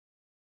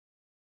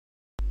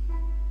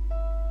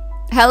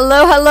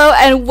Hello, hello,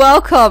 and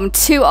welcome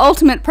to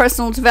Ultimate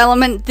Personal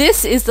Development.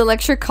 This is the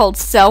lecture called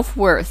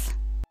Self-Worth.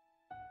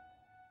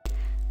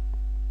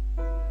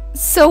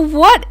 So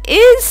what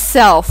is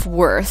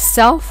self-worth?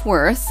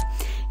 Self-worth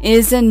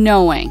is a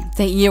knowing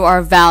that you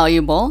are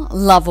valuable,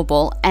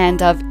 lovable,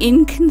 and of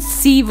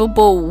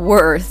inconceivable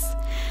worth.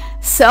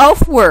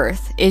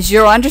 Self-worth is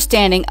your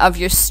understanding of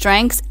your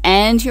strengths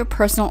and your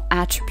personal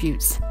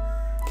attributes.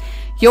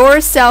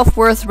 Your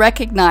self-worth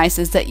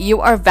recognizes that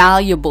you are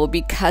valuable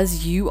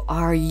because you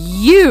are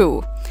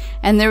you,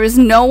 and there is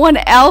no one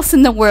else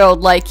in the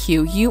world like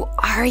you. You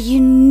are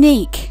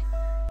unique.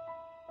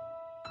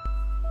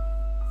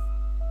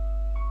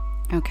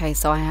 Okay,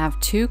 so I have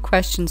two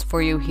questions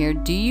for you here.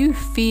 Do you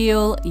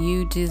feel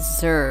you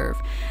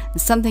deserve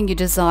something you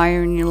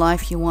desire in your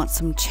life? You want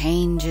some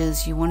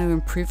changes, you want to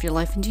improve your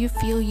life, and do you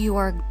feel you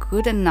are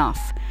good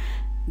enough?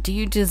 Do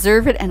you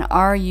deserve it, and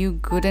are you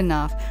good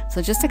enough?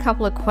 So just a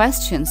couple of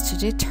questions to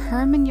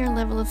determine your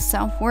level of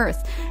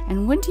self-worth.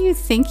 And when do you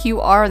think you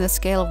are on the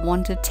scale of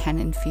 1 to 10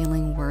 in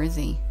feeling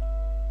worthy?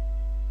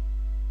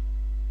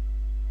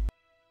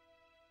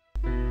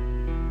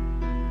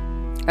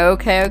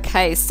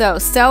 Okay, so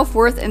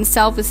self-worth and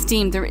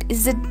self-esteem, there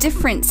is a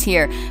difference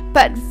here,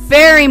 but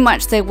very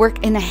much they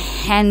work in a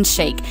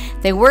handshake.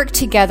 They work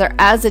together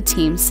as a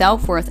team,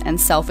 self-worth and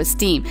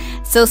self-esteem.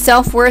 So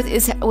self-worth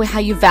is how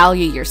you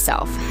value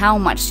yourself. How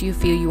much do you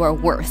feel you are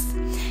worth?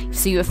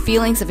 So you have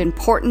feelings of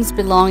importance,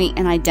 belonging,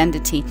 and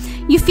identity.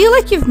 You feel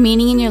like you have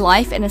meaning in your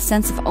life and a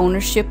sense of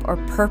ownership or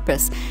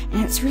purpose.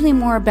 And it's really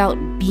more about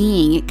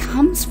being. It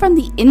comes from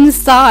the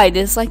inside.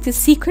 It's like the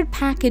secret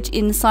package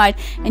inside,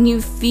 and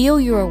you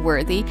feel you are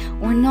worthy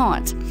or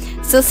not.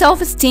 So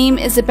self-esteem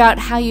is about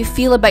how you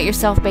feel about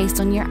yourself based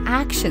on your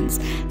actions.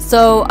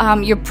 So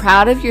you're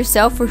proud of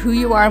yourself for who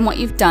you are and what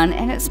you've done,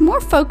 and it's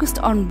more focused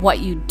on what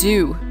you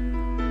do.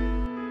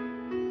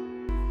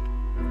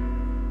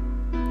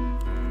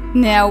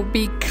 Now,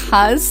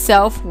 because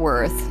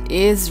self-worth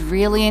is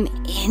really an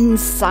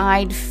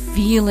inside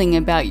feeling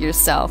about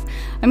yourself,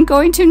 I'm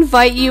going to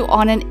invite you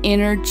on an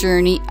inner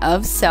journey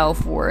of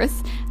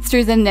self-worth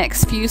through the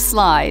next few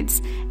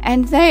slides.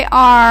 And they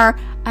are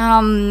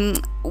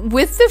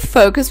with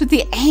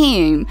the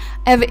aim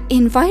of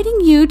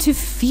inviting you to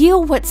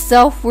feel what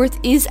self-worth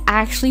is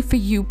actually for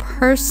you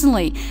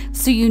personally,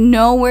 so you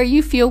know where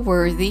you feel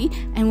worthy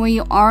and where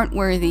you aren't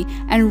worthy,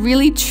 and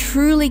really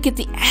truly get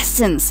the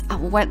essence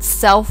of what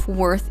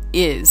self-worth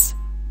is.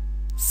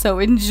 So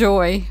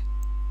enjoy.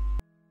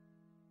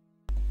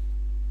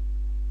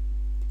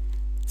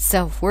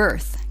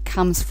 Self-worth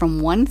comes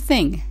from one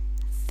thing: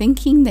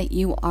 thinking that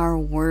you are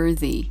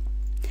worthy.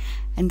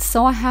 And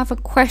so I have a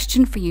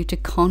question for you to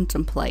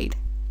contemplate.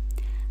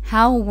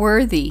 How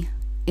worthy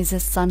is a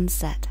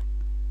sunset?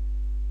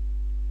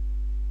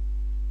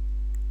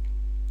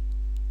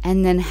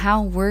 And then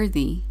how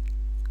worthy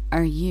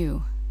are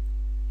you?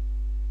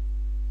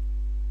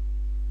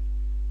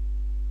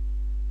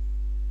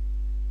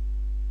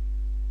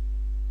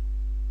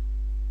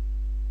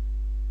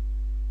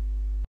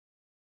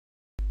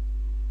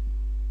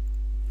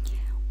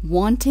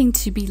 Wanting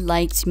to be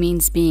liked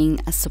means being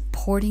a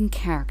supporting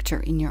character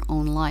in your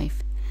own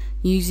life,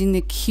 using the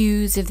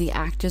cues of the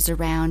actors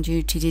around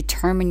you to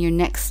determine your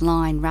next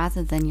line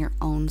rather than your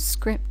own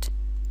script.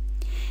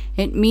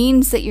 It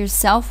means that your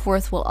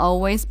self-worth will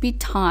always be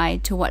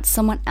tied to what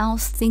someone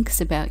else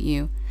thinks about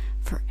you,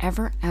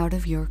 forever out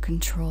of your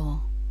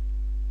control.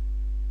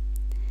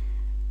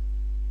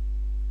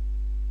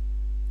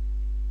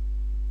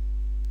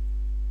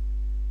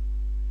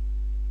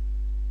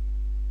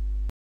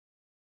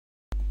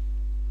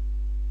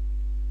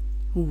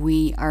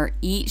 We are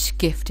each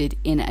gifted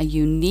in a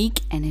unique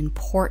and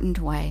important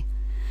way.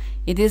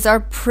 It is our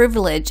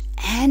privilege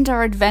and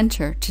our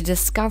adventure to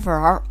discover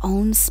our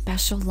own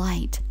special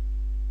light.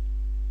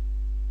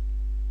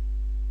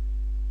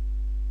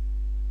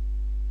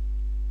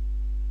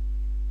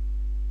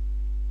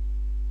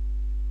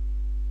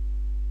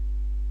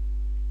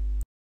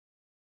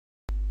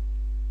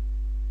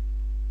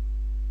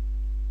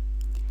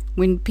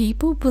 When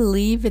people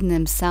believe in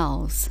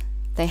themselves,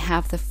 they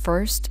have the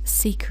first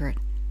secret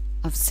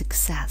of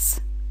success.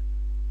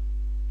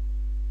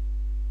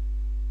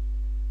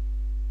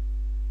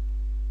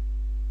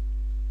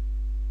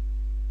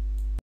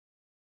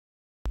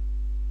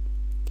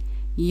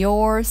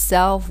 Your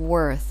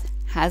self-worth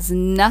has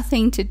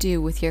nothing to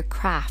do with your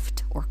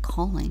craft or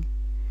calling,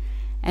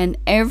 and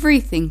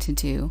everything to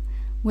do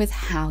with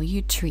how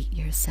you treat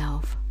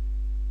yourself.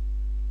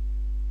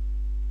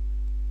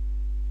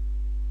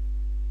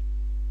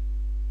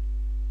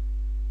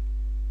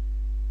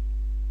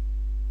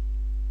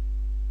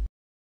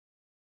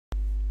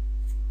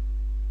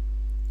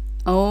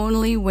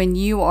 Only when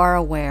you are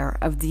aware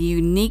of the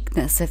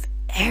uniqueness of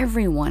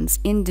everyone's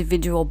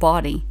individual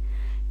body,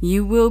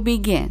 you will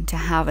begin to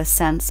have a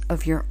sense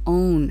of your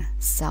own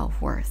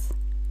self-worth.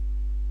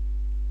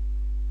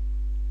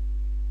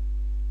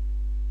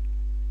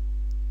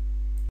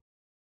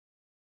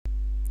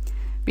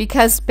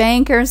 because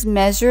bankers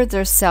measure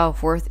their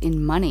self-worth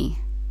in money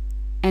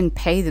and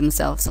pay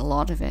themselves a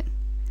lot of it.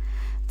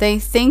 They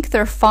think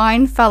they're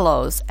fine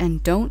fellows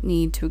and don't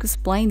need to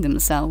explain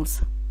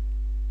themselves.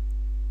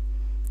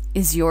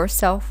 Is your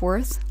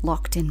self-worth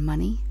locked in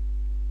money?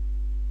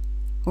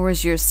 Or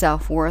is your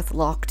self-worth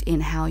locked in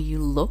how you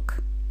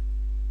look?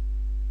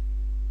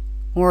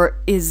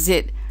 Or is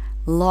it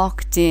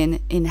locked in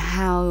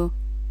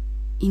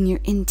your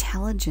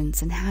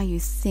intelligence and how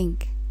you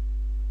think?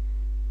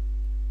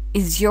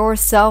 Is your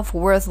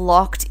self-worth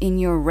locked in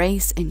your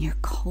race and your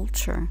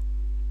culture?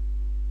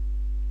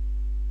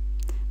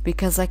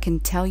 Because I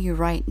can tell you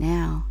right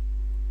now,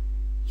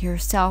 your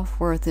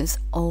self-worth is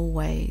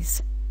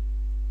always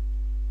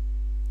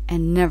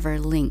and never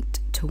linked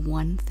to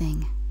one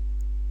thing.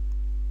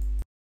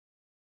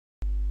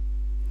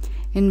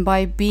 And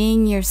by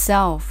being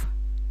yourself,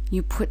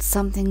 you put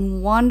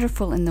something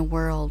wonderful in the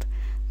world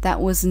that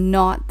was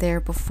not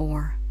there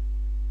before.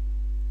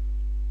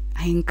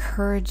 I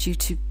encourage you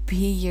to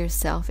be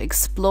yourself,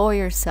 explore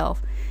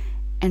yourself,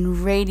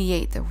 and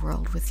radiate the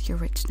world with your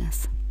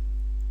richness.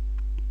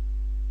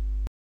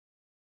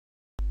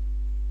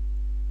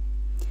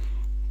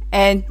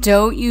 And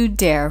don't you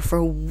dare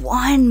for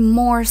one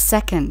more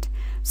second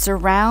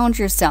surround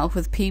yourself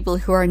with people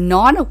who are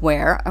not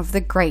aware of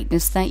the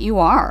greatness that you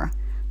are,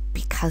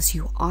 because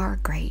you are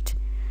great.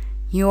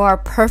 You are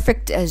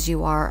perfect as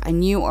you are,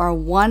 and you are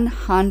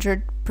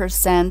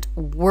 100%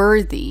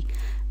 worthy,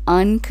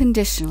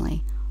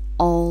 unconditionally,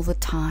 all the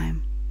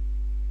time.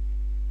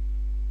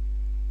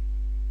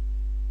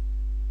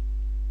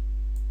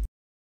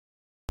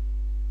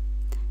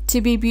 To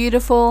be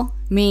beautiful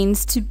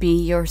means to be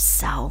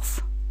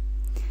yourself.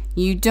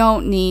 You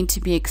don't need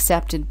to be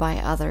accepted by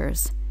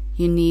others.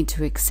 You need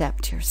to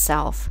accept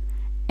yourself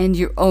and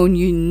your own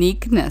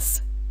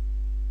uniqueness.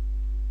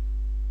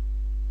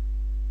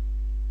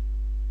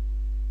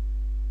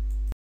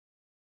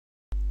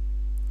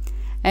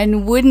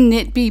 And wouldn't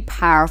it be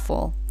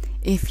powerful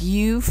if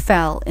you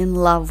fell in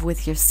love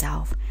with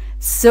yourself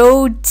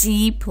so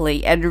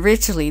deeply and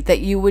richly that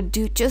you would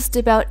do just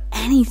about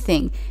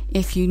anything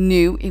if you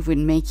knew it would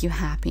make you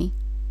happy?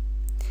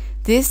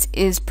 This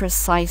is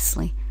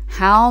precisely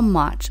how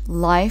much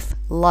life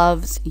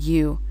loves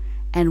you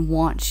and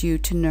wants you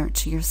to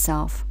nurture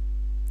yourself.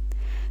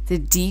 The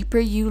deeper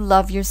you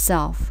love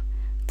yourself,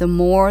 the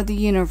more the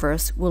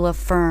universe will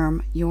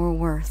affirm your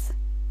worth.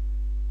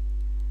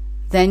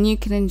 Then you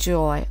can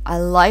enjoy a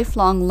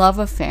lifelong love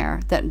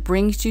affair that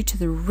brings you to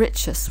the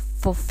richest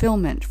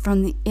fulfillment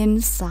from the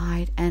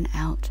inside and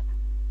out.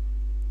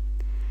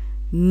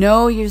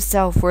 Know your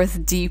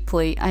self-worth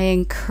deeply. I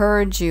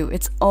encourage you.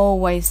 It's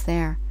always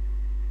there.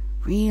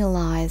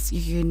 Realize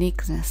your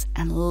uniqueness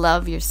and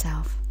love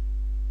yourself.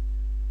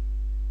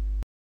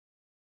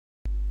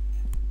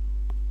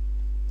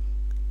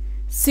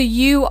 So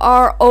you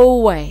are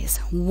always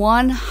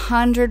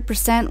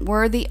 100%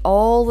 worthy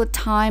all the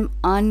time,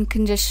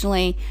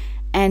 unconditionally,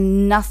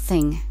 and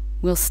nothing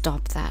will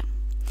stop that.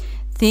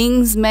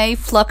 Things may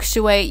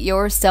fluctuate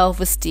your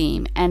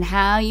self-esteem and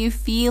how you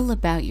feel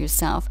about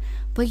yourself,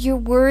 but your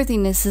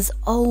worthiness is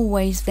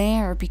always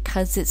there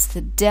because it's the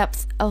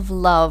depth of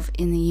love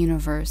in the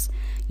universe.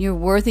 Your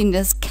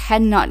worthiness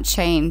cannot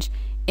change.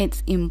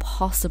 It's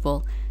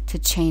impossible to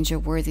change your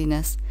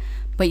worthiness.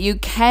 But you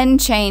can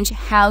change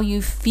how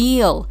you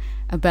feel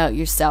about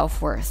your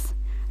self-worth.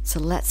 So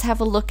let's have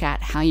a look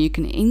at how you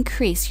can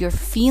increase your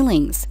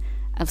feelings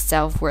of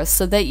self-worth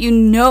so that you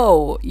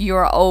know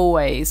you're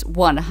always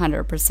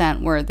 100%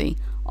 worthy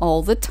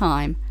all the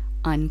time,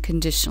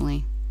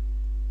 unconditionally.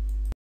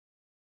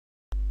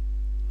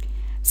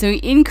 So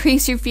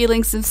increase your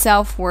feelings of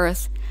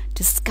self-worth,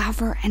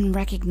 discover and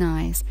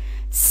recognize.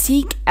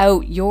 Seek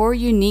out your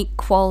unique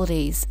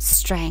qualities,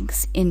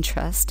 strengths,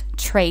 interests,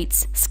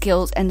 traits,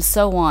 skills, and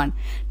so on.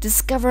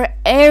 Discover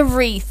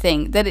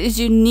everything that is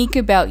unique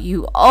about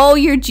you, all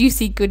your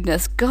juicy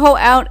goodness. Go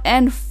out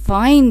and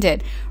find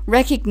it.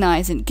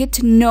 Recognize it. Get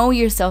to know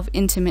yourself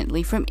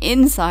intimately from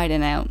inside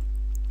and out.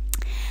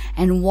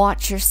 And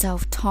watch your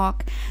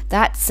self-talk.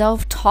 That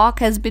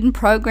self-talk has been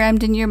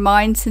programmed in your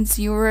mind since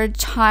you were a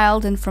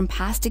child and from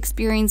past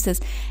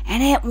experiences,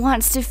 and it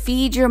wants to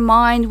feed your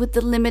mind with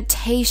the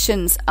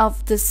limitations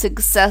of the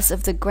success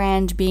of the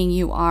grand being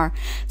you are.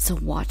 So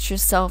watch your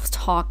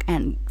self-talk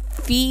and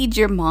feed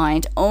your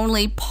mind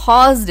only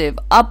positive,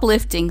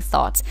 uplifting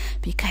thoughts,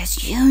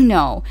 because you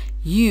know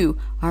you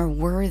are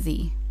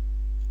worthy.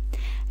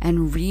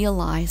 And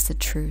realize the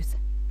truth.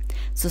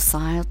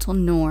 Societal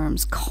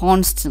norms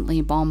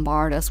constantly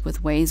bombard us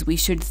with ways we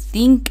should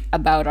think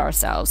about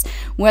ourselves.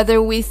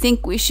 Whether we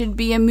think we should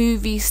be a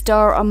movie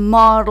star, a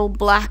model,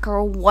 black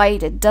or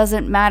white, it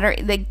doesn't matter.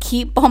 They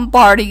keep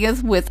bombarding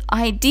us with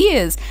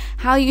ideas.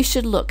 How you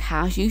should look,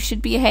 how you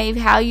should behave,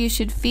 how you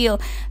should feel.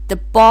 The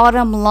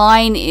bottom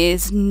line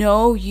is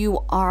know you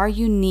are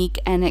unique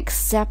and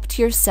accept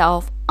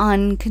yourself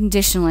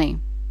unconditionally.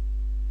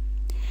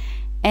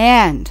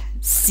 And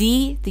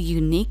see the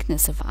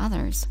uniqueness of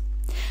others.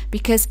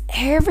 Because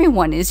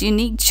everyone is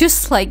unique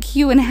just like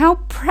you, and how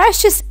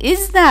precious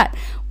is that?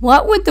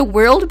 What would the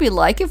world be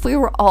like if we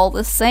were all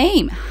the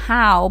same?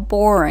 How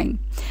boring.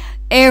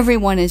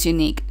 Everyone is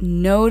unique.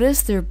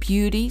 Notice their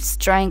beauty,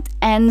 strength,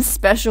 and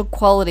special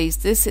qualities.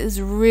 This is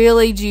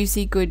really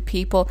juicy, good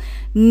people.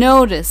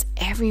 Notice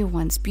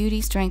everyone's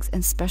beauty, strengths,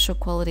 and special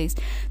qualities.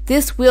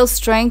 This will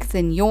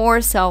strengthen your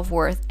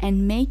self-worth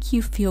and make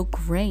you feel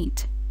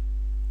great.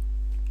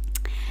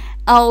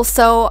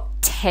 Also,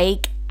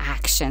 take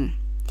action.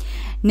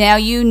 Now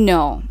you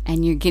know,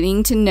 and you're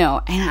getting to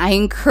know, and I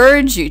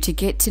encourage you to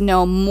get to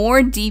know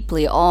more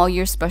deeply all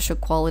your special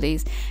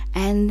qualities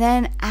and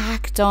then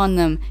act on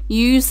them.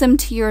 Use them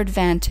to your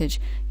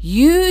advantage.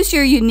 Use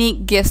your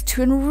unique gifts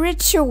to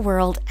enrich your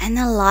world and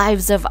the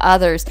lives of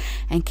others.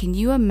 And can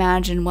you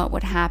imagine what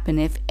would happen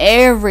if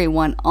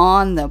everyone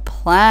on the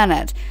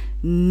planet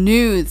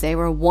knew they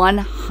were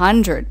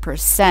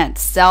 100%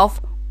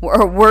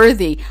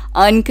 self-worthy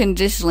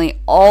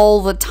unconditionally all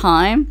the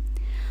time?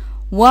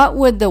 What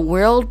would the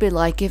world be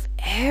like if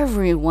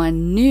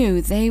everyone knew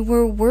they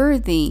were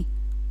worthy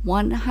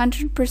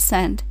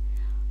 100%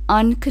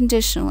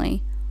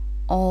 unconditionally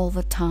all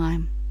the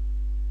time?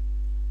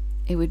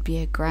 It would be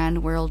a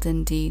grand world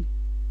indeed.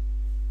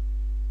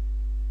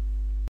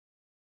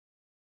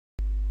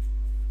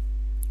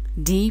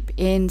 Deep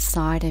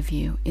inside of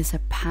you is a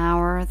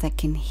power that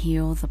can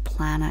heal the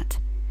planet.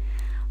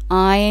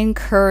 I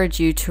encourage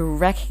you to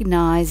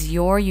recognize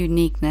your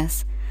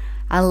uniqueness.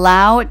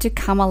 Allow it to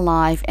come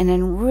alive and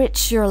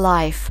enrich your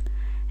life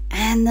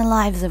and the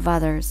lives of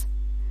others.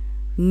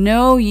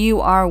 Know you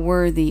are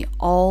worthy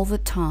all the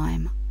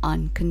time,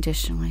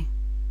 unconditionally.